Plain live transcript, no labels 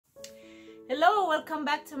Hello, welcome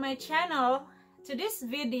back to my channel. Today's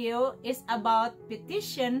video is about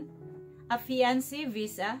petition a fiancé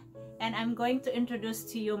visa, and I'm going to introduce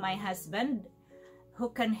to you my husband who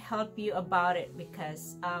can help you about it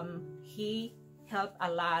because he helped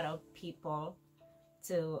a lot of people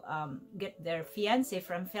to get their fiancé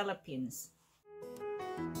from Philippines.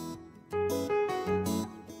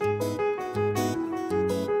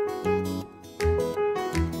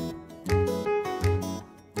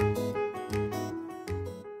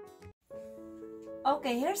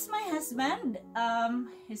 Okay, here's my husband.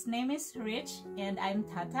 His name is Rich and I'm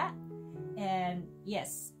Tata. And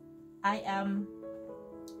yes, I am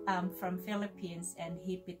from Philippines and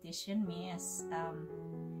he petitioned me as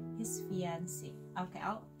his fiancé. Okay,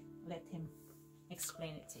 I'll let him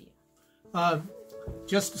explain it to you.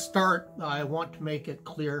 Just to start, I want to make it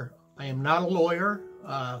clear, I am not a lawyer.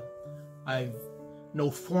 I've no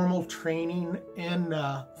formal training in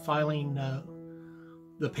filing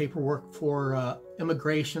the paperwork for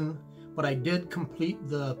immigration, but I did complete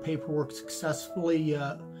the paperwork successfully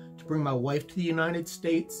to bring my wife to the United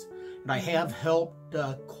States, and I have helped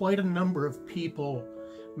quite a number of people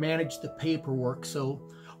manage the paperwork. So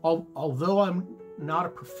although I'm not a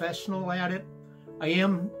professional at it, I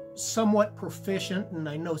am somewhat proficient, and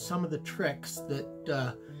I know some of the tricks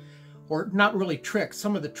that, or not really tricks,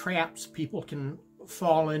 some of the traps people can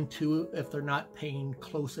fall into if they're not paying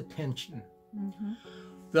close attention. Mm-hmm.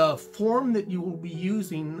 The form that you will be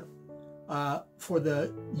using for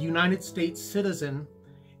the United States citizen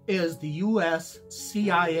is the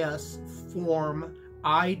USCIS form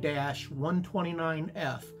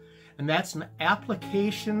I-129F, and that's an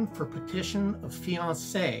application for petition of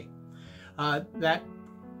fiancé. That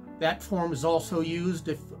form is also used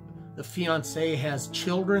if the fiancé has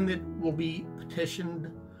children that will be petitioned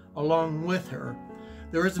along with her.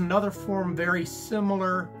 There is another form very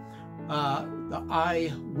similar, the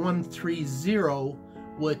I-130,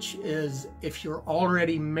 which is if you're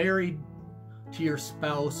already married to your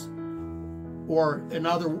spouse or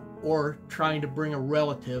trying to bring a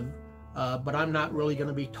relative, but I'm not really going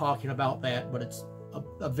to be talking about that, but it's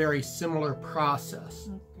a very similar process.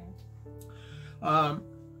 Okay.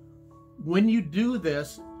 When you do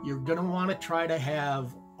this, you're going to want to try to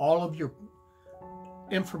have all of your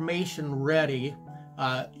information ready.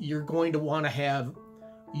 You're going to want to have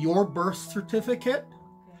your birth certificate.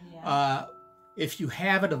 Okay, yeah. If you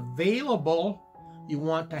have it available, you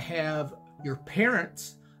want to have your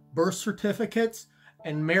parents' birth certificates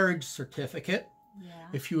and marriage certificate. Yeah.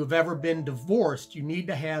 If you have ever been divorced, you need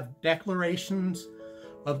to have declarations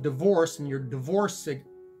of divorce and your divorce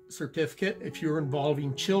certificate. If you're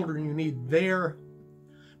involving children, you need their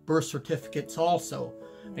birth certificates also.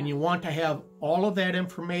 Yeah. And you want to have all of that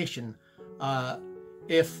information.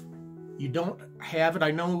 If you don't have it,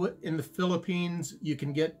 I know in the Philippines you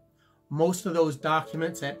can get most of those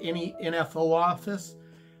documents at any NFO office,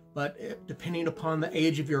 but depending upon the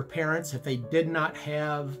age of your parents, if they did not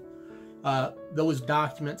have those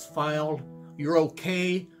documents filed, you're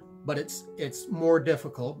okay, but it's more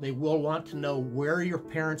difficult. They will want to know where your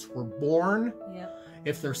parents were born, yep.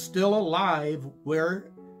 If they're still alive,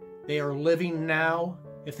 where they are living now,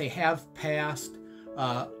 if they have passed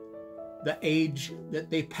the age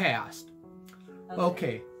that they passed.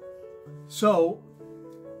 Okay, so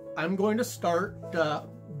I'm going to start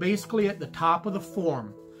basically at the top of the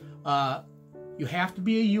form. You have to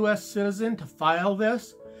be a U.S. citizen to file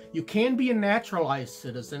this. You can be a naturalized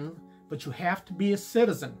citizen, but you have to be a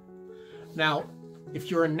citizen. Now,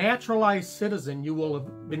 if you're a naturalized citizen, you will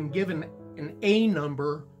have been given an A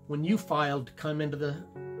number when you filed to come into the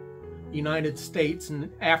United States,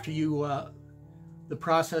 and after you the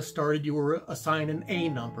process started, you were assigned an A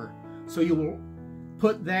number. So you will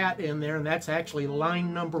put that in there, and that's actually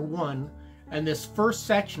line number 1. And this first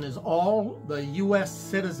section is all the U.S.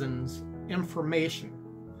 citizens' information.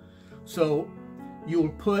 So you'll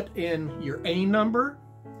put in your A number.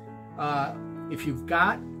 If you've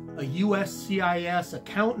got a USCIS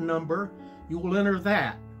account number, you will enter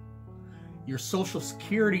that. Your Social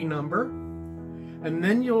Security number, and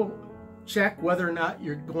then you'll check whether or not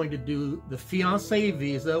you're going to do the fiancé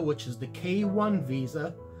visa, which is the K1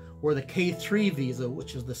 visa, or the K3 visa,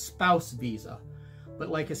 which is the spouse visa. But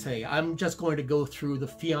like I say, I'm just going to go through the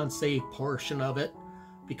fiancé portion of it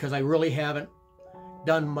because I really haven't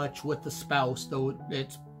done much with the spouse, though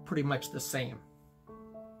it's pretty much the same.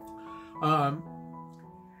 And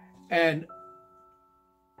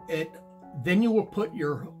then you will put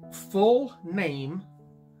your full name,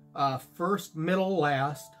 first, middle,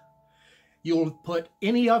 last. You'll put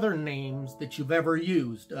any other names that you've ever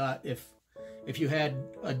used. If you had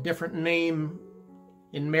a different name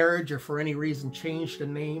in marriage or for any reason changed a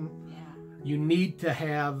name, you need to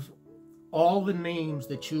have all the names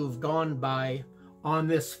that you have gone by on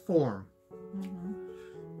this form.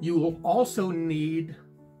 You will also need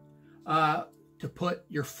to put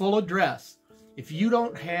your full address. If you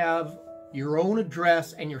don't have your own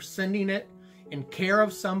address and you're sending it in care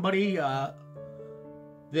of somebody,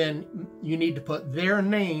 then you need to put their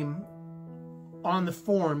name on the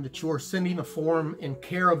form that you're sending a form in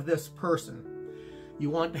care of this person. You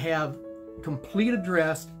want to have complete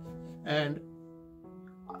address, and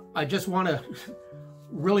I just want to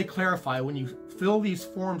really clarify, when you fill these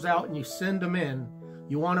forms out and you send them in,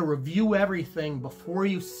 you want to review everything before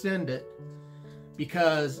you send it,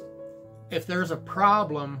 because if there's a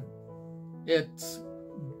problem, it's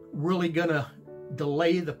really going to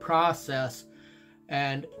delay the process,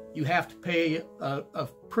 and you have to pay a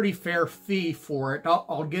pretty fair fee for it.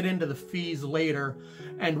 I'll get into the fees later.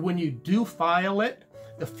 And when you do file it,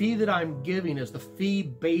 the fee that I'm giving is the fee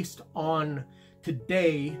based on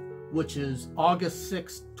today, which is August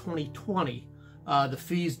 6, 2020. The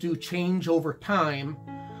fees do change over time,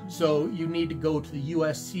 so you need to go to the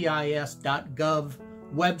USCIS.gov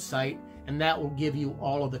website, and that will give you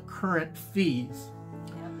all of the current fees.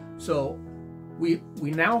 So we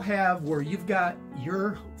now have where you've got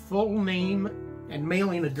your full name and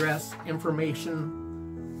mailing address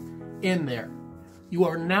information in there. You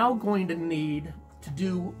are now going to need to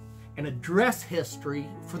do an address history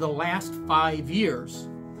for the last 5 years.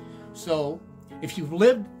 So if you've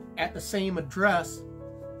lived at the same address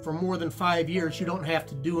for more than 5 years, you don't have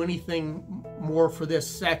to do anything more for this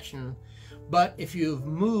section. But if you've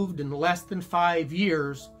moved in less than 5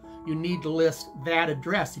 years, you need to list that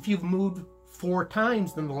address. If you've moved 4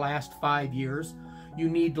 times in the last 5 years, you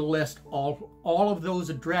need to list all of those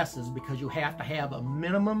addresses, because you have to have a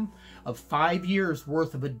minimum of 5 years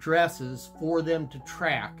worth of addresses for them to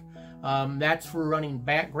track. That's for running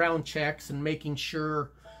background checks and making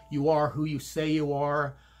sure you are who you say you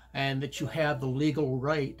are, and that you have the legal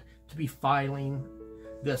right to be filing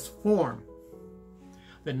this form.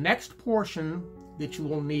 The next portion that you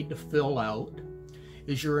will need to fill out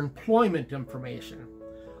is your employment information.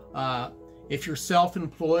 If you're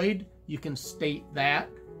self-employed, you can state that,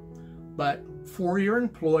 but for your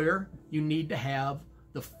employer, you need to have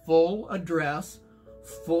the full address,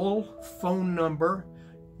 full phone number.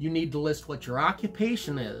 You need to list what your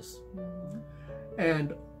occupation is.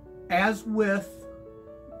 And as with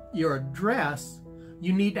your address,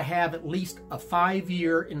 you need to have at least a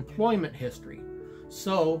 5-year employment history.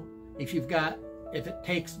 So if it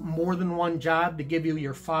takes more than one job to give you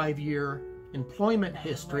your 5-year employment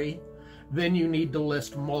history, then you need to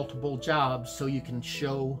list multiple jobs so you can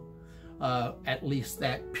show at least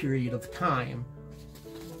that period of time.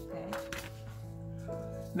 Okay.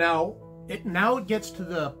 Now it gets to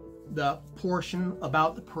the portion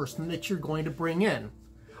about the person that you're going to bring in.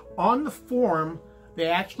 On the form, they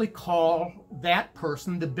actually call that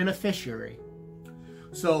person the beneficiary.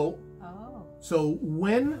 So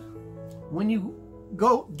when you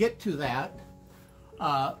get to that,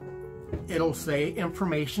 it'll say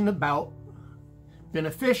information about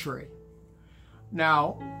beneficiary.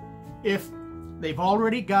 Now, if they've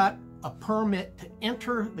already got a permit to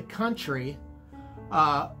enter the country,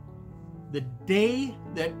 the day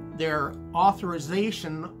that their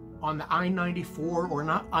authorization on the I-94 or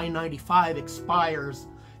not I-95 expires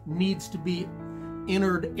needs to be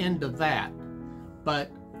entered into that. But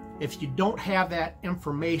if you don't have that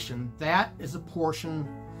information, that is a portion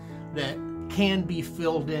that can be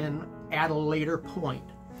filled in at a later point.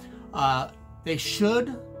 They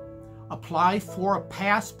should apply for a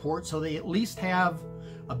passport, so they at least have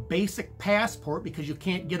a basic passport, because you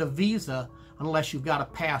can't get a visa unless you've got a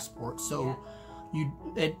passport. So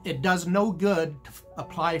it does no good to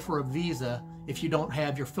apply for a visa if you don't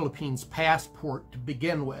have your Philippines passport to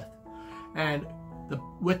begin with. And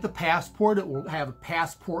with the passport, it will have a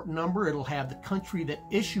passport number, it'll have the country that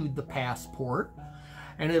issued the passport,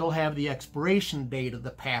 and it'll have the expiration date of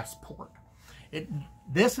the passport.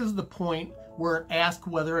 This is the point where it asks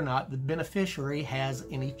whether or not the beneficiary has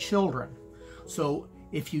any children. So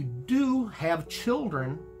if you do have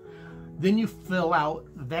children, then you fill out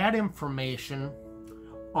that information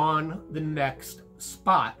on the next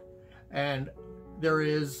spot, and there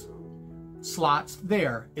is slots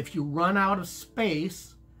there. If you run out of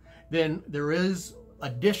space, then there is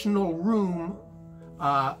additional room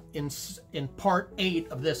in part 8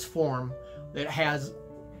 of this form that has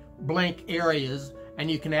blank areas, and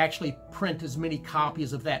you can actually print as many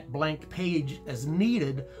copies of that blank page as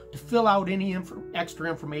needed to fill out any extra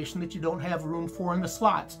information that you don't have room for in the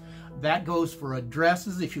slots. That goes for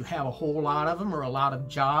addresses if you have a whole lot of them or a lot of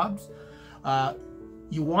jobs.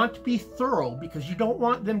 You want to be thorough because you don't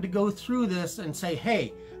want them to go through this and say,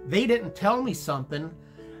 hey, they didn't tell me something,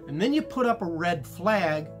 and then you put up a red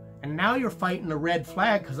flag, and now you're fighting a red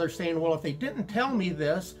flag because they're saying, well, if they didn't tell me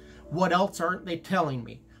this, what else aren't they telling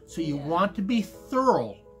me? So you want to be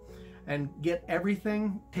thorough and get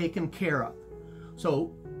everything taken care of.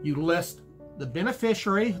 So you list the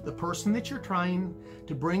beneficiary, the person that you're trying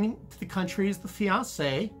to bring to the country as the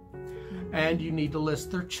fiancé, and you need to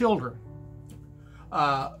list their children.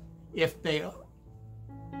 If they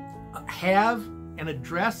have an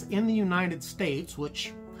address in the United States,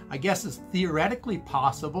 which I guess is theoretically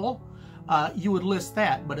possible, you would list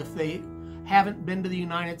that. But if they haven't been to the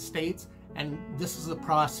United States and this is a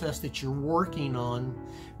process that you're working on,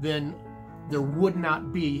 then there would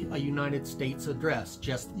not be a United States address,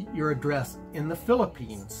 just your address in the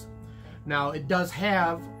Philippines. Now, it does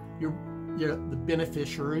have the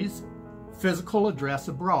beneficiary's physical address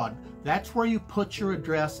abroad. That's where you put your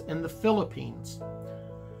address in the Philippines.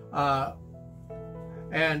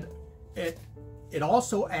 And it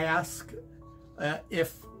also asks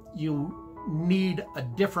if you need a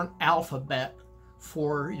different alphabet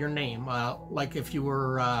for your name. Like if you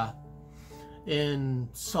were in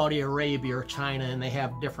Saudi Arabia or China and they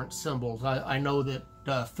have different symbols. I know that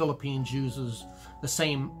Philippines uses the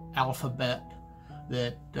same alphabet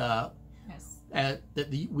that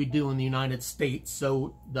we do in the United States.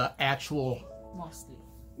 So the actual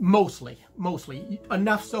mostly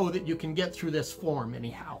enough so that you can get through this form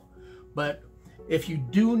anyhow. But if you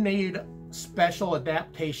do need special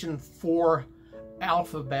adaptation for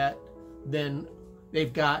alphabet, then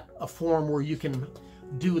they've got a form where you can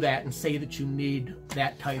do that and say that you need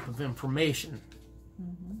that type of information.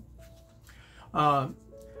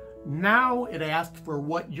 Now it asks for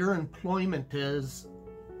what your employment is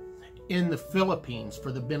in the Philippines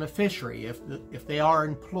for the beneficiary, if they are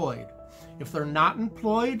employed. If they're not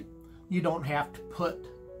employed, you don't have to put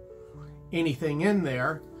anything in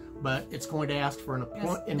there, but it's going to ask for an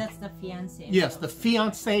employment. That's the fiancé. Yes, the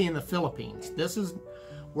fiancé in the Philippines. This is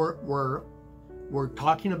we're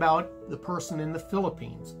talking about the person in the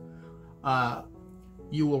Philippines.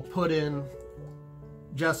 You will put in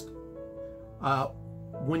just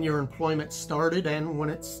when your employment started and when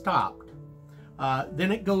it stopped.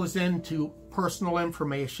 Then it goes into personal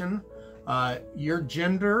information, your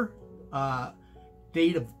gender,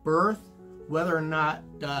 date of birth, whether or not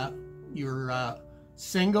you're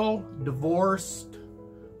single, divorced,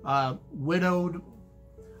 widowed.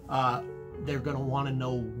 They're going to want to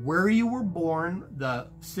know where you were born, the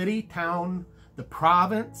city, town, the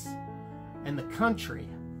province, and the country.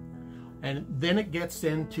 And then it gets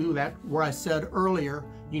into that where I said earlier,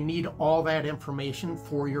 you need all that information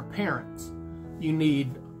for your parents. You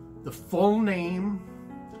need the full name,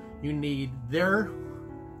 you need their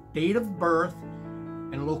date of birth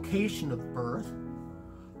and location of birth,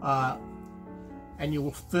 and you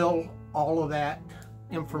will fill all of that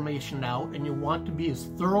information out, and you want to be as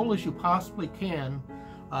thorough as you possibly can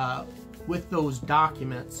with those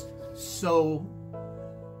documents, so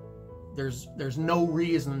there's no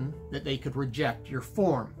reason that they could reject your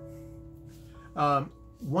form.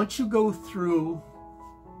 Once you go through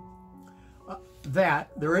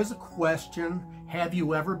that, there is a question, have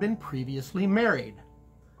you ever been previously married?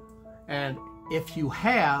 And if you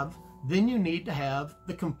have, then you need to have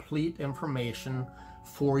the complete information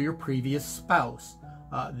for your previous spouse.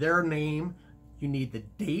 Their name, you need the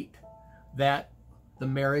date that the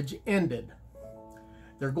marriage ended.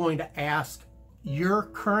 They're going to ask your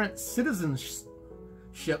current citizenship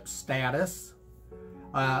status,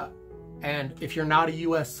 and if you're not a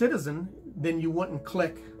U.S. citizen, then you wouldn't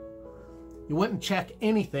check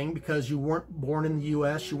anything because you weren't born in the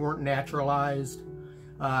U.S., you weren't naturalized,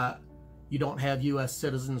 you don't have U.S.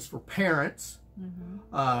 citizens for parents,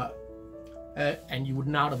 and you would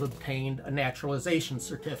not have obtained a naturalization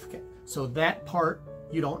certificate. So that part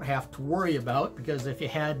you don't have to worry about, because if you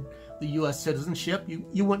had the U.S. citizenship,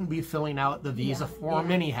 you wouldn't be filling out the visa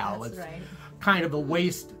form anyhow. It's kind of a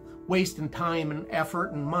waste in time and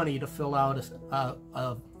effort and money to fill out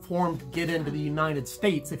a form to get into the United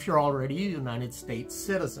States if you're already a United States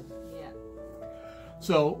citizen.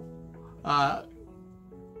 So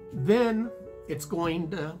then it's going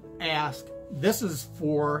to ask, this is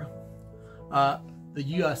for the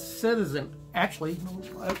U.S. citizen. Actually,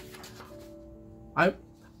 I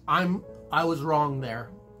was wrong there.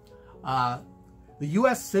 The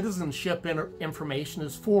U.S. citizenship information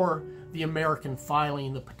is for the American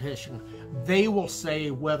filing the petition. They will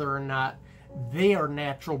say whether or not they are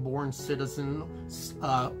natural-born citizens,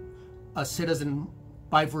 a citizen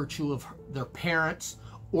by virtue of their parents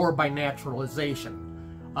or by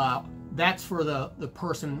naturalization. That's for the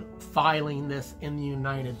person filing this in the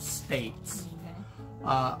United States.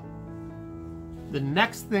 Okay. The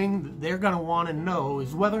next thing that they're going to want to know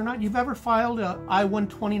is whether or not you've ever filed a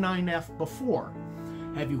I-129F before.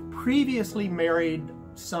 Have you previously married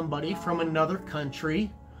somebody from another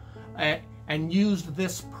country and used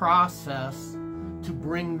this process to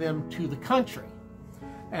bring them to the country?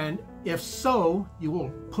 And if so, you will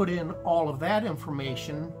put in all of that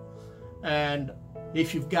information, and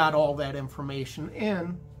if you've got all that information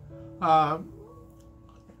in,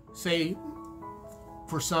 say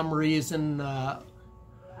for some reason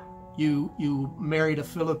you married a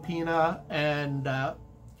Filipina, and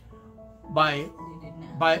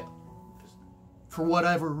for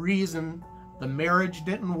whatever reason the marriage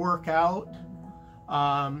didn't work out,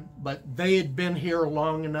 but they had been here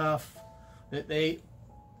long enough that they've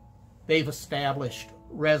established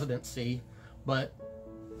residency, but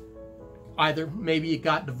either maybe you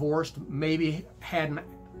got divorced, maybe had an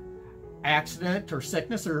accident or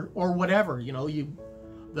sickness or whatever, you know,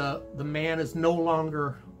 the man is no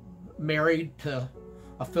longer married to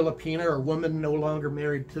a Filipina, or woman no longer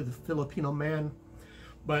married to the Filipino man.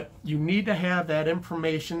 But you need to have that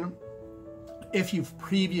information if you've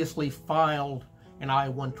previously filed an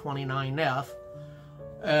I-129F.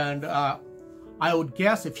 And I would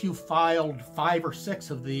guess if you filed 5 or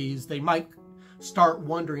 6 of these, they might start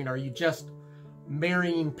wondering, are you just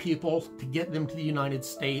marrying people to get them to the United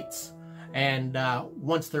States, and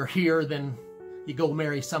once they're here, then you go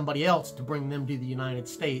marry somebody else to bring them to the United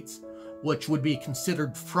States, which would be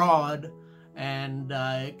considered fraud, and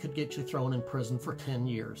it could get you thrown in prison for 10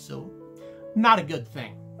 years. So not a good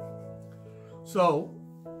thing. So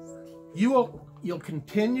you'll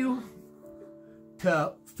continue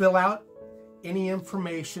to fill out any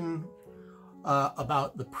information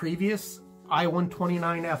about the previous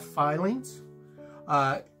I-129F filings.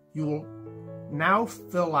 You will now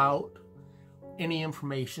fill out any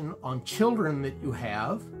information on children that you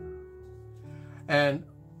have, and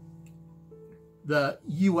the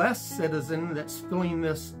U.S. citizen that's filling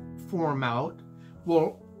this form out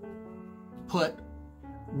will put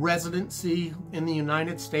residency in the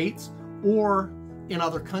United States or in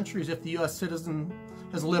other countries if the U.S. citizen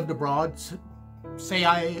has lived abroad. Say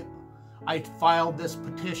I filed this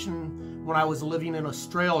petition when I was living in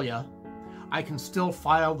Australia, I can still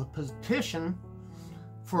file the petition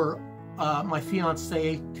for my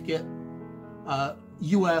fiance to get a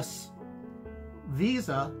U.S.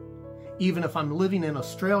 visa, even if I'm living in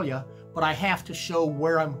Australia, but I have to show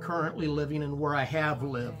where I'm currently living and where I have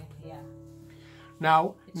lived. Okay, yeah.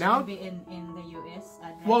 Now, it should be in the U.S.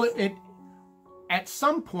 address. Well, it at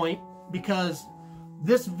some point, because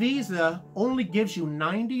this visa only gives you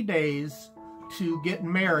 90 days to get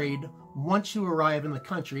married once you arrive in the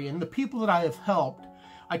country. And the people that I have helped,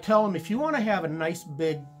 I tell them, if you want to have a nice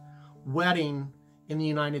big wedding in the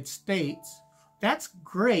United States, that's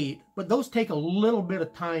great, but those take a little bit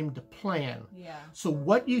of time to plan. Yeah. So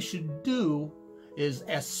what you should do is,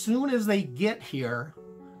 as soon as they get here,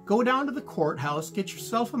 go down to the courthouse, get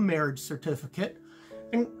yourself a marriage certificate,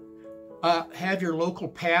 and have your local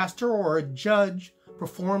pastor or a judge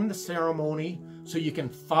perform the ceremony so you can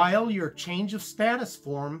file your change of status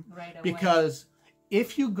form right away. Because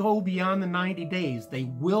if you go beyond the 90 days, they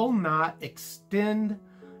will not extend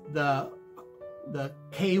the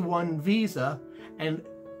K-1 visa, and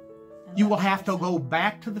you will have to go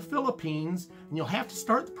back to the Philippines, and you'll have to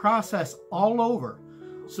start the process all over.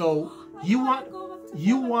 So you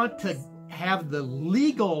want to have the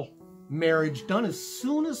legal marriage done as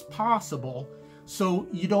soon as possible so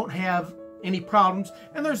you don't have any problems.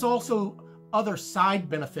 And there's also other side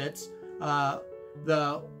benefits.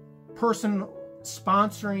 The person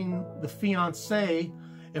sponsoring the fiancé,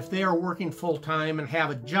 if they are working full-time and have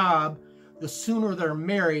a job, the sooner they're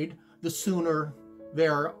married, the sooner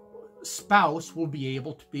their spouse will be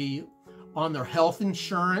able to be on their health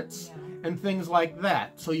insurance and things like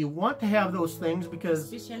that. So you want to have those things,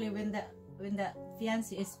 because especially when the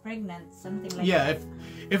fiancé is pregnant, something like that. Yeah,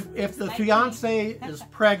 if the fiancé is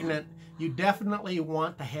pregnant, you definitely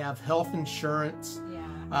want to have health insurance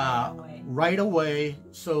right away,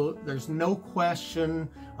 so there's no question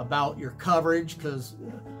about your coverage, because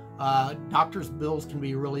doctor's bills can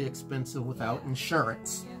be really expensive without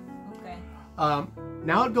insurance. Yeah. Okay.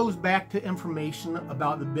 Now it goes back to information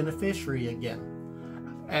about the beneficiary again,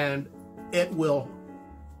 and it will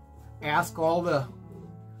ask all the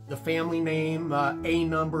family name, A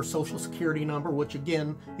number, social security number, which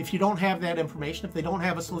again, if you don't have that information, if they don't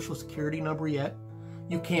have a social security number yet,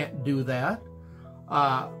 you can't do that.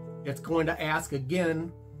 It's going to ask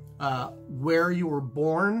again where you were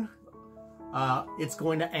born. It's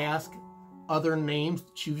going to ask other names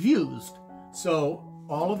that you've used. So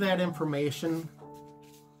all of that information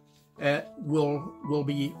will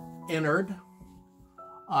be entered.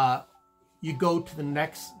 You go to the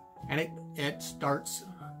next, and it starts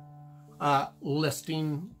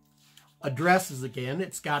listing addresses again.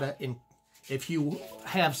 It's got to, if you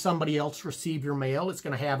have somebody else receive your mail, it's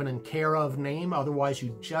going to have an in care of name. Otherwise,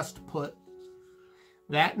 you just put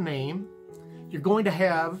that name. You're going to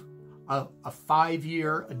have a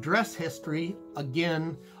 5-year address history.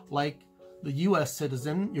 Again, like the U.S.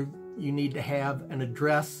 citizen, you need to have an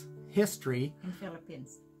address history. In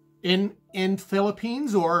Philippines. In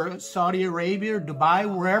Philippines or Saudi Arabia or Dubai,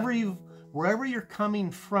 wherever you're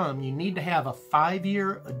coming from, you need to have a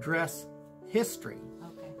 5-year address history.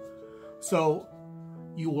 Okay. So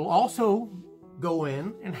you will also go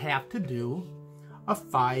in and have to do a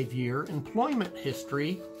 5-year employment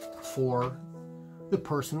history for the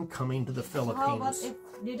person coming to the Philippines. How about if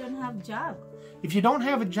they don't have a job? If you don't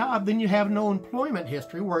have a job, then you have no employment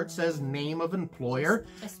history where it says name of employer.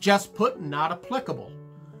 Just put not applicable.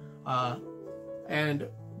 And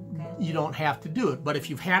you don't have to do it. But if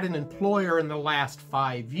you've had an employer in the last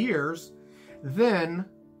 5 years, then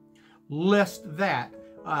list that.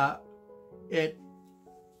 It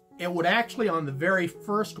would actually, on the very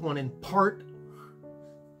first one in part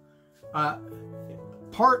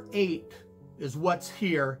 8 is what's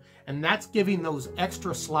here, and that's giving those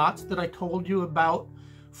extra slots that I told you about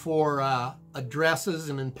for addresses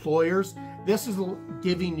and employers. This is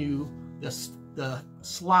giving you the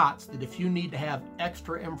slots that if you need to have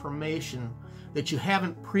extra information that you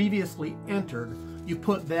haven't previously entered, you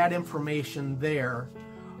put that information there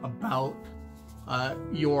about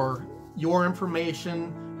your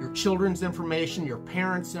information, your children's information, your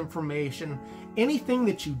parents' information, anything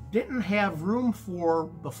that you didn't have room for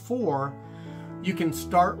before, you can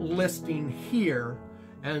start listing here.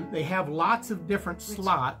 And they have lots of different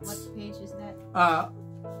slots. What page is that?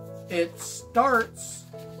 It starts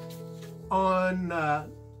on,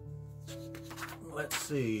 let's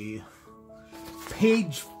see,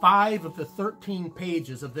 page 5 of the 13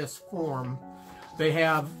 pages of this form. They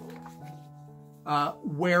have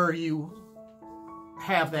where you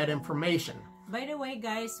have that information. By the way,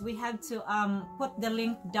 guys, we have to put the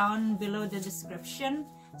link down below the description.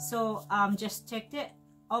 So just check it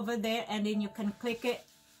over there, and then you can click it,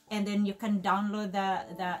 and then you can download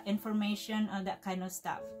the information and that kind of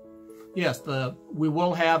stuff. Yes, we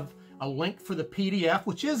will have a link for the PDF,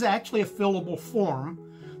 which is actually a fillable form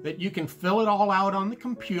that you can fill it all out on the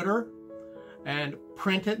computer and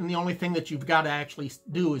print it, and the only thing that you've got to actually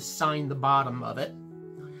do is sign the bottom of it.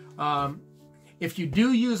 If you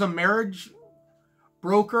do use a marriage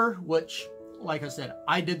broker, which, like I said,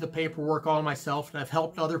 I did the paperwork all myself, and I've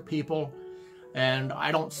helped other people, and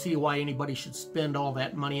I don't see why anybody should spend all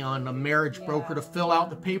that money on a marriage broker to fill out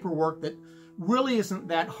the paperwork that really isn't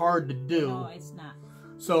that hard to do. No, it's not.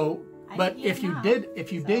 So, but if you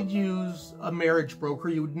did use a marriage broker,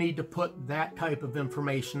 you would need to put that type of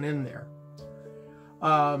information in there.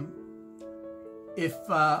 If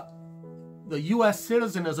the U.S.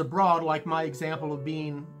 citizen is abroad, like my example of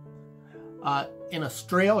being in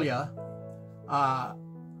Australia,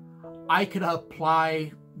 I could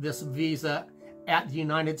apply this visa at the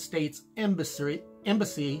United States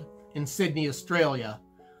Embassy in Sydney, Australia,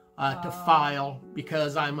 to file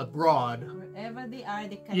because I'm abroad. Wherever they are,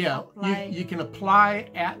 they can apply. Yeah, you can apply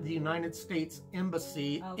at the United States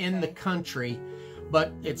Embassy in the country,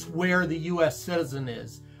 but it's where the U.S. citizen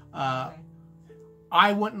is.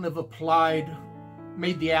 I wouldn't have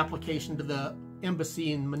made the application to the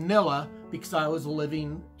embassy in Manila because I was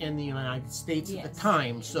living in the United States at the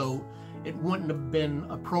time. So it wouldn't have been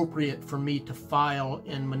appropriate for me to file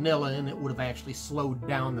in Manila, and it would have actually slowed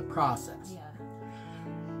down the process. Yeah.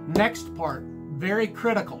 Next part, very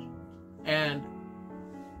critical. And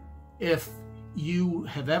if you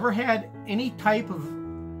have ever had any type of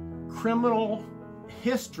criminal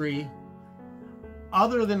history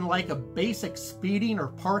other than like a basic speeding or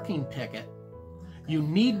parking ticket, you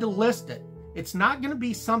need to list it. It's not going to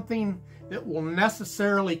be something that will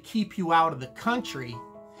necessarily keep you out of the country,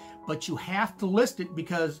 but you have to list it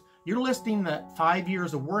because you're listing that 5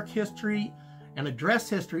 years of work history and address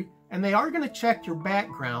history, and they are going to check your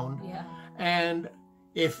background. Yeah. And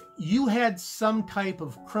if you had some type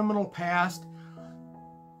of criminal past,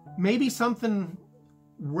 maybe something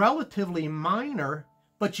relatively minor,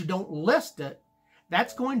 but you don't list it,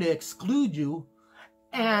 that's going to exclude you,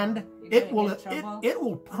 and it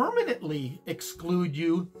will permanently exclude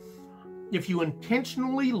you if you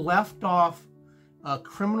intentionally left off a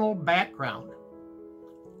criminal background.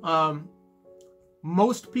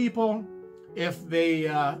 Most people, if they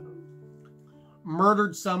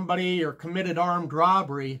murdered somebody or committed armed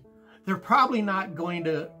robbery, they're probably not going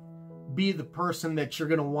to be the person that you're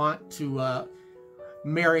going to want to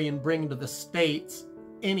marry and bring to the States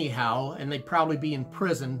anyhow, and they'd probably be in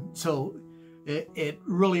prison, so it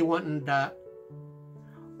really wouldn't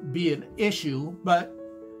be an issue. But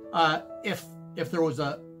if there was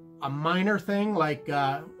a minor thing like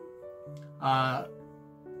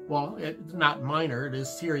well, it's not minor, it is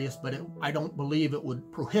serious, but I don't believe it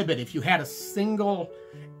would prohibit. If you had a single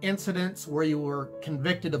incident where you were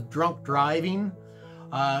convicted of drunk driving,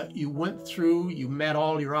 you went through, you met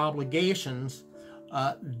all your obligations,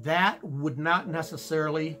 that would not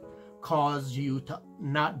necessarily cause you to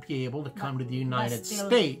not be able to come to the United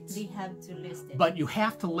States. We have to list it. But you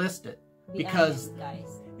have to list it, because honest,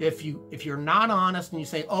 guys. if you're not honest and you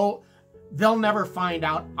say, oh, they'll never find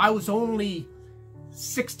out, I was only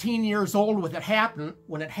 16 years old when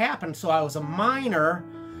it happened, so I was a minor,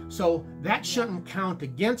 so that shouldn't count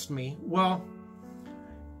against me. Well,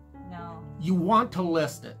 no. You want to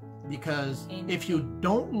list it, because if you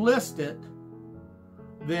don't list it,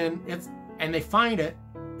 then and they find it,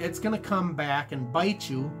 it's going to come back and bite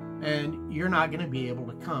you, and you're not going to be able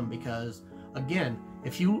to come, because again,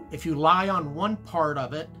 if you lie on one part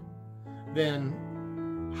of it,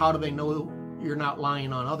 then how do they know you're not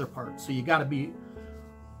lying on other parts? So you got to be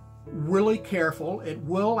really careful. It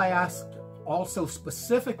will ask also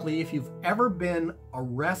specifically if you've ever been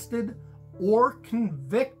arrested or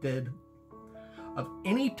convicted of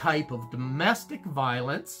any type of domestic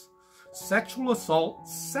violence, sexual assault,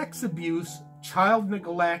 sex abuse, child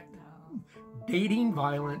neglect, dating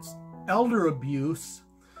violence, elder abuse,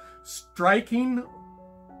 striking,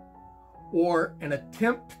 or an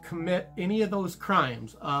attempt to commit any of those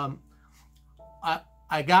crimes. I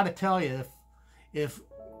got to tell you, if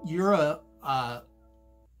you're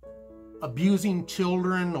abusing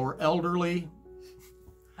children or elderly,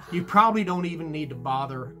 you probably don't even need to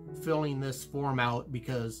bother filling this form out,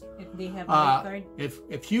 because if they have record,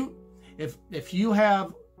 if you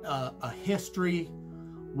have a history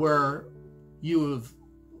where you have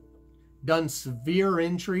done severe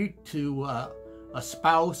injury to a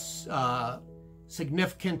spouse,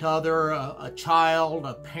 significant other, a child,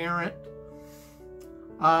 a parent,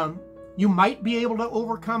 you might be able to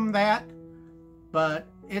overcome that, but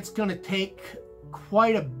it's going to take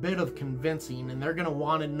quite a bit of convincing, and they're going to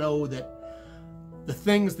want to know that the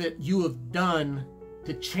things that you have done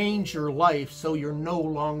to change your life so you're no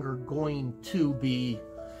longer going to be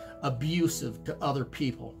abusive to other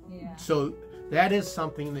people. Yeah. So that is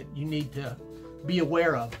something that you need to be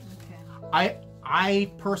aware of. Okay.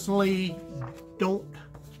 I personally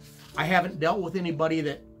I haven't dealt with anybody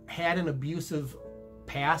that had an abusive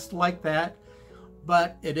past like that,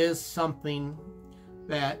 but it is something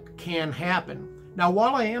that can happen. Now,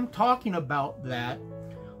 while I am talking about that,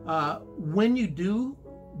 when you do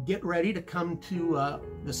get ready to come to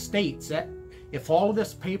the States, if all of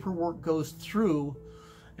this paperwork goes through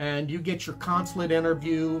and you get your consulate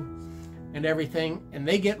interview and everything, and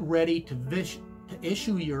they get ready to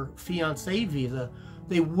issue your fiancé visa,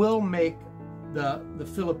 they will make the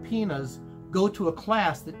Filipinas go to a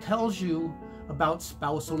class that tells you about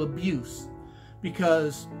spousal abuse,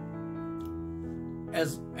 because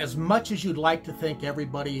as much as you'd like to think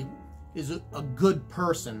everybody is a good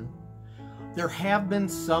person, there have been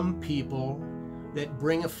some people that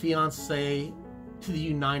bring a fiancé to the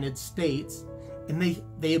United States and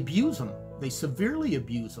they abuse them. They severely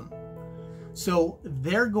abuse them. So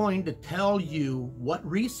they're going to tell you what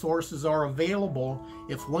resources are available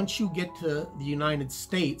if once you get to the United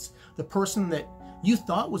States, the person that you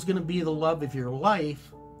thought was going to be the love of your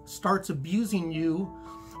life starts abusing you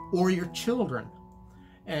or your children.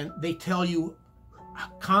 And they tell you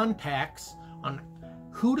contacts on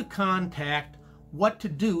who to contact, what to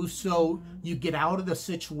do, so you get out of the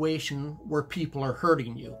situation where people are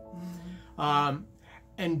hurting you.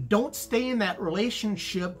 And don't stay in that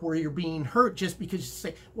relationship where you're being hurt just because you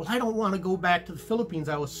say, well, I don't want to go back to the Philippines.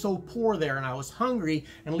 I was so poor there and I was hungry,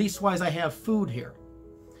 and leastwise I have food here.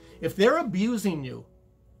 If they're abusing you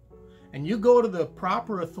and you go to the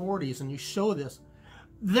proper authorities and you show this,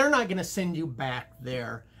 they're not going to send you back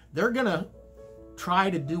there. They're going to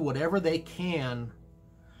try to do whatever they can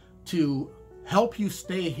to help you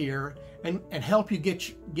stay here and help you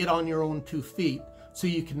get on your own 2 feet so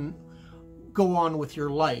you can go on with your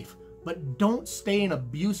life. but don't stay in an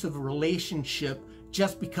abusive relationship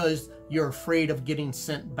just because you're afraid of getting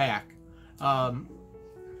sent back.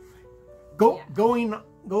 Going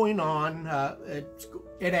on,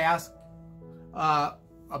 it asks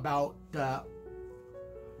about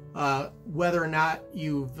whether or not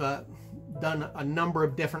you've done a number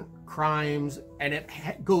of different crimes, and it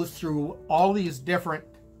goes through all these different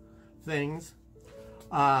things.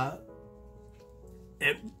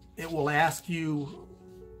 It will ask you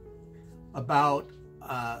about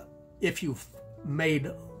if you've made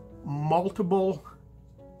multiple,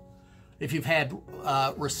 if you've had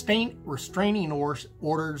restraining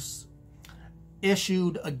orders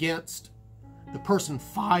issued against the person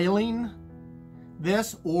filing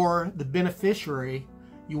this or the beneficiary.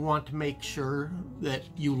 You want to make sure that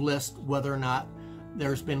you list whether or not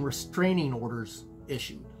there's been restraining orders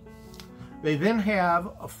issued. They then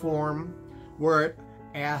have a form where it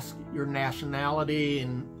asks your nationality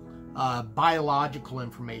and biological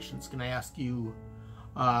information. It's going to ask you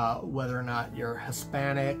whether or not you're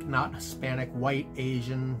Hispanic, not Hispanic, white,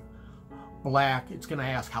 Asian, black. It's going to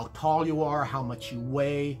ask how tall you are, how much you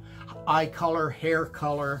weigh, eye color, hair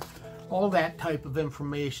color, all that type of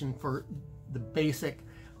information for the basic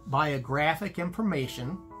biographic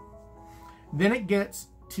information. Then it gets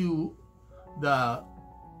to the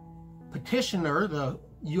petitioner, the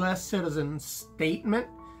U.S. citizen statement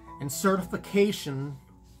and certification,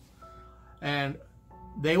 and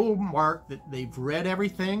they will mark that they've read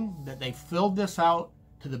everything, that they filled this out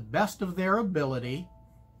to the best of their ability.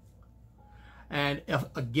 And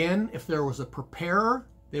if there was a preparer,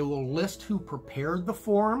 they will list who prepared the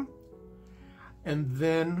form, and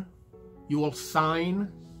then you will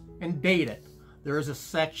sign and date it. There is a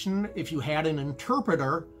section, if you had an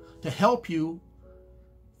interpreter to help you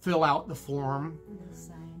fill out the form,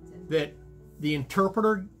 that the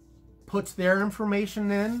interpreter puts their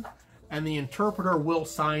information in, and the interpreter will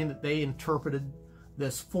sign that they interpreted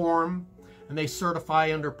this form, and they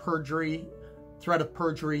certify under perjury, threat of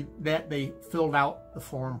perjury, that they filled out the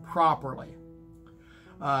form properly.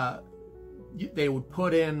 They would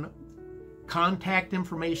put in contact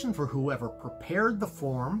information for whoever prepared the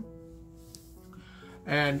form,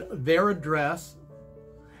 and their address,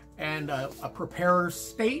 and a preparer's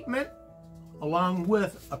statement along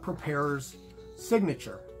with a preparer's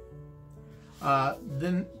signature.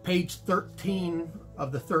 Then page 13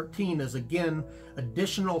 of the 13 is again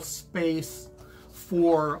additional space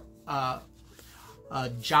for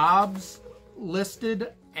jobs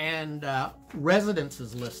listed and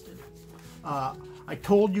residences listed. I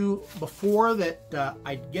told you before that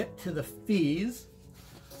I'd get to the fees.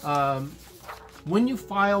 When you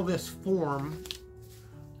file this form,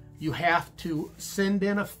 you have to send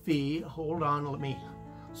in a fee. Hold on, let me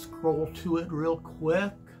scroll to it real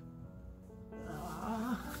quick.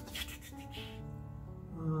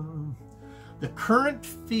 The current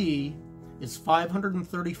fee is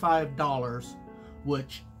 $535,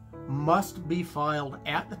 which must be filed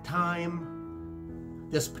at the time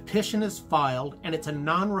this petition is filed, and it's a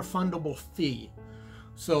non-refundable fee.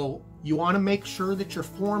 So you want to make sure that your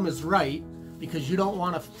form is right, because you don't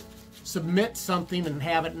want to submit something and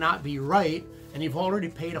have it not be right, and you've already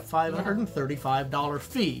paid a $535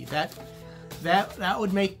 fee. That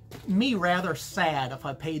would make me rather sad if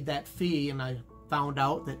I paid that fee and I found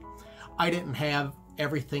out that I didn't have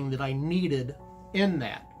everything that I needed in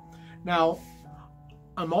that. Now,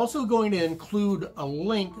 I'm also going to include a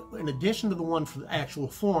link, in addition to the one for the actual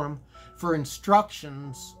form, for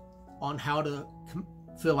instructions on how to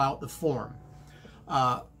fill out the form.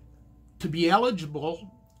 To be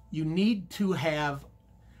eligible, you need to have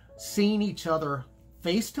seen each other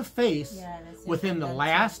face to face within the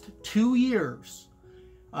last 2 years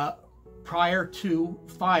prior to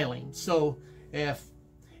filing. So if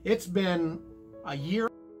it's been a year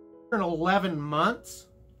and 11 months,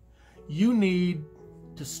 you need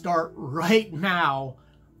to start right now,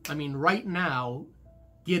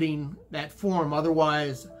 getting that form.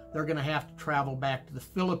 Otherwise, they're going to have to travel back to the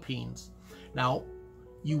Philippines. Now,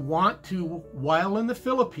 you want to, while in the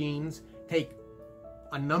Philippines, take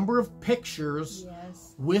a number of pictures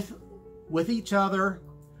with each other.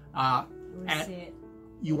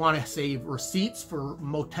 You want to save receipts for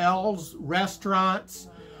motels, restaurants,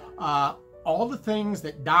 all the things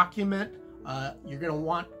that document. You're going to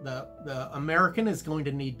want, the American is going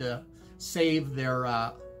to need to save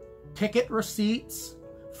their ticket receipts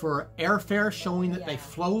for airfare showing that they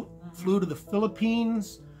flew to the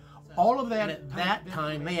Philippines. All of that. At that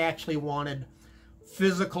time, they actually wanted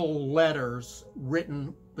physical letters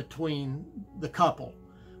written between the couple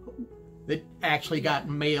that actually got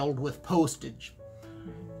mailed with postage.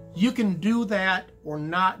 you can do that or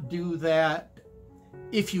not do that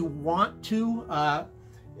if you want to.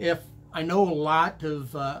 If I know a lot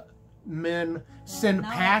of men send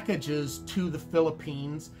packages to the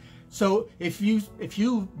Philippines, so if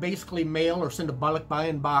you basically mail or send a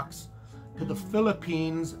balikbayan box to the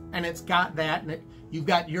Philippines and it's got that and you've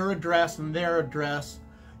got your address and their address,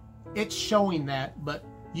 it's showing that. But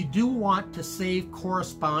you do want to save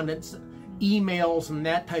correspondence, emails and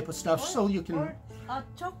that type of stuff, so you can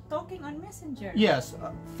talking on Messenger. Yes,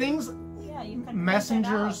 things. Yeah, you can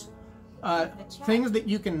messengers, things that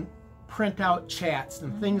you can print out, chats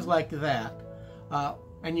and things like that.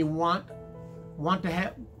 And you want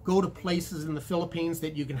to go to places in the Philippines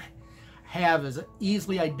that you can have as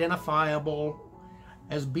easily identifiable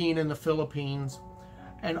as being in the Philippines.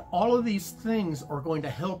 And all of these things are going to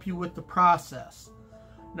help you with the process.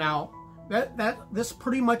 Now, this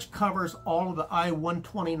pretty much covers all of the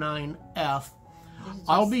I-129F.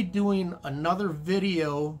 I'll be doing another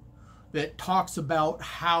video that talks about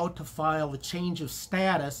how to file the change of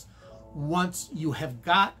status once you have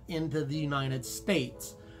got into the United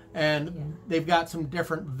States. And they've got some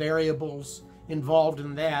different variables involved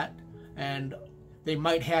in that, and they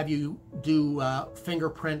might have you do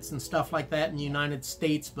fingerprints and stuff like that in the United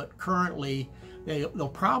States, but currently they'll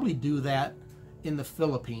probably do that in the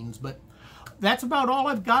Philippines. But that's about all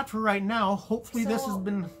I've got for right now. Hopefully this has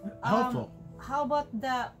been helpful. How about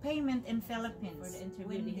the payment in Philippines? For the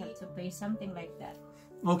interview, they have to pay something like that.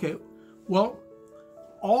 Okay, well,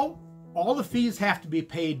 all the fees have to be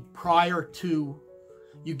paid prior to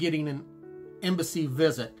you getting an embassy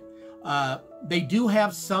visit. They do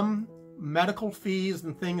have some medical fees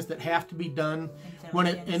and things that have to be done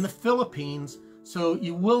in the Philippines, so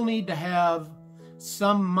you will need to have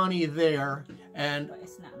some money there, and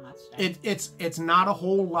it's not much. It's not a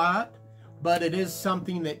whole lot, but it is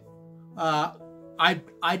something that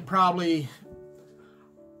I'd probably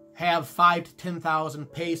have 5,000 to 10,000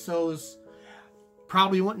 pesos.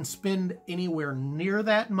 Probably wouldn't spend anywhere near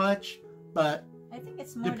that much, but I think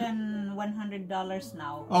it's more than $100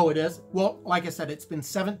 now. Oh, it is? Well, like I said, it's been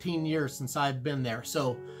 17 years since I've been there,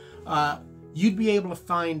 so you'd be able to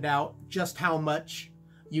find out just how much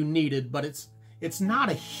you needed, but it's not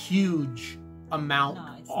a huge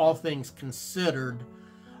amount, all things considered.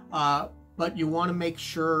 But you want to make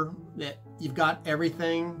sure that you've got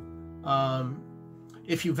everything.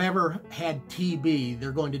 If you've ever had TB,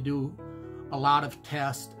 they're going to do a lot of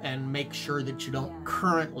tests and make sure that you don't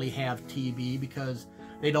currently have TB, because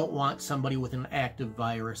they don't want somebody with an active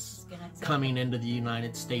virus coming into the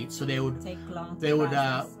United States. So they would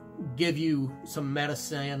give you some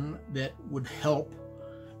medicine that would help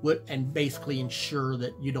and basically ensure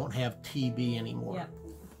that you don't have TB anymore. Yeah.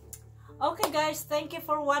 Okay guys, thank you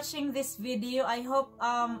for watching this video. I hope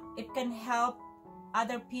it can help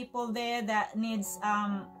other people there that needs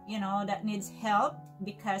that needs help,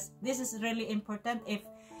 because this is really important. If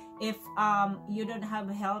you don't have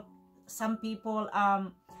help, some people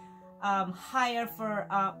hire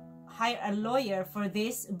a lawyer for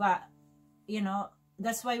this, but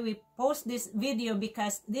that's why we post this video,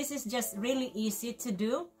 because this is just really easy to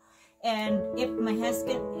do. And if my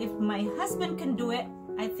husband can do it,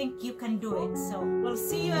 I think you can do it. So we'll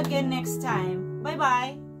see you again next time. Bye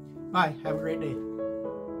bye. Bye. Have a great day.